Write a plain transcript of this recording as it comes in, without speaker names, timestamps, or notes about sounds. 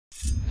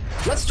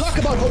Let's talk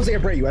about Jose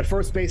Abreu at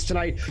first base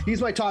tonight.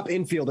 He's my top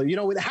infielder. You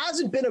know, it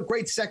hasn't been a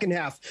great second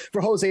half for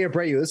Jose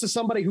Abreu. This is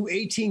somebody who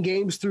 18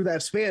 games through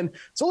that span,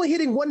 it's only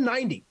hitting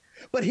 190.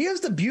 But here's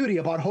the beauty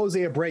about Jose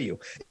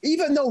Abreu.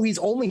 Even though he's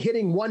only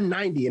hitting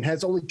 190 and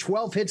has only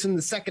 12 hits in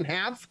the second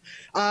half,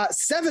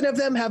 7 of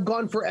them have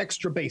gone for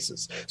extra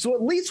bases. So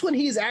at least when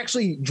he's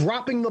actually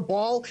dropping the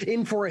ball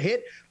in for a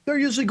hit, they're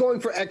usually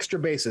going for extra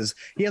bases.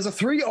 He has a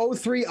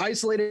 3.03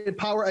 isolated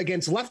power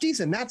against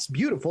lefties, and that's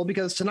beautiful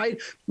because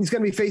tonight he's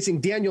going to be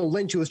facing Daniel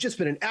Lynch, who has just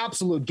been an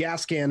absolute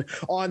gas can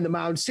on the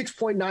mound.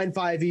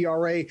 6.95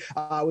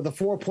 ERA with a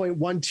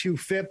 4.12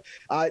 FIP.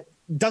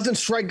 Doesn't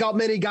strike out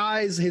many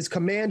guys. His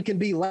command can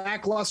be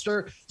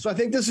lackluster. So I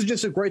think this is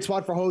just a great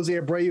spot for Jose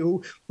Abreu,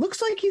 who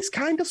looks like he's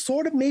kind of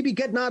sort of maybe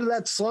getting out of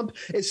that slump.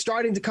 It's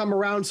starting to come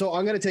around. So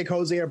I'm going to take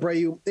Jose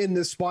Abreu in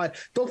this spot.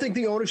 Don't think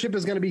the ownership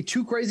is going to be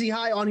too crazy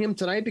high on him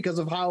tonight because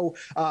of how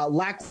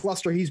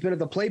lackluster he's been at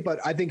the plate. But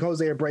I think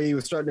Jose Abreu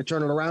is starting to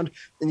turn it around,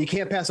 and you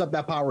can't pass up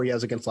that power he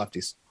has against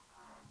lefties.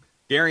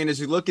 Garion, as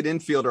you look at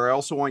infielder, I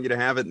also want you to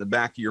have it in the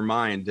back of your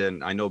mind,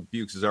 and I know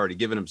Bukes has already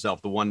given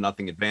himself the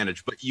 1-0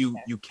 advantage, but you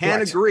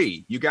can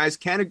agree. You guys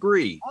can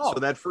agree. So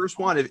that first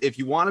one, if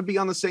you want to be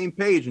on the same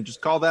page and just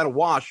call that a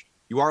wash,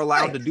 you are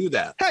allowed to do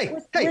that.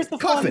 Where's the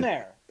Kaufman. fun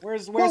there?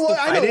 Where's the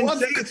I didn't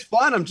say it's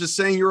fun. I'm just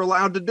saying you're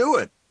allowed to do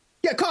it.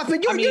 Yeah,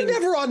 Kaufman, you're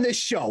never on this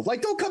show.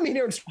 Like, don't come in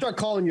here and start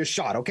calling your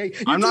shot, okay?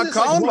 I'm not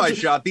calling my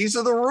shot. These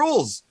are the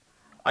rules.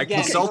 I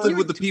consulted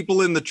with the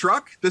people in the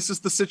truck. This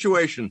is the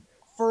situation.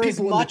 For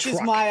as much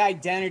as my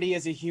identity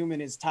as a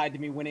human is tied to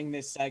me winning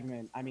this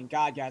segment, I mean,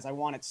 God, guys, I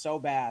want it so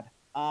bad.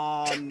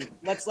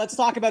 Let's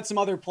talk about some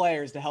other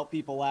players to help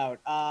people out.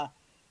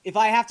 If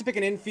I have to pick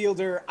an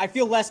infielder, I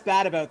feel less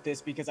bad about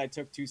this because I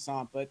took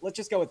Toussaint, but let's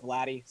just go with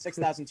Vladdy,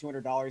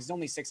 $6,200. He's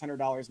only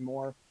 $600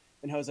 more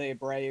than Jose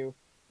Abreu.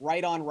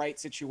 Right-on-right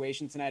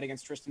situation tonight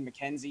against Tristan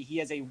McKenzie. He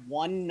has a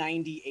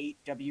 198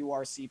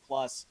 WRC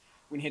plus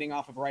when hitting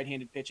off of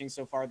right-handed pitching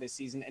so far this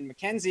season. And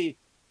McKenzie,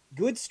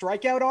 good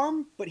strikeout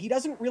arm, but he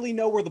doesn't really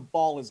know where the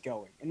ball is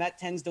going. And that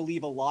tends to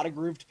leave a lot of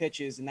grooved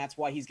pitches, and that's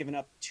why he's given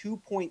up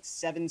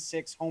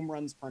 2.76 home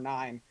runs per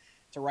 9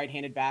 to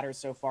right-handed batters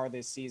so far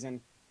this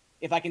season.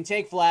 If I can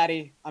take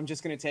Vladdy, I'm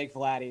just going to take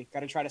Vladdy. Got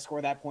to try to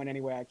score that point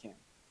any way I can.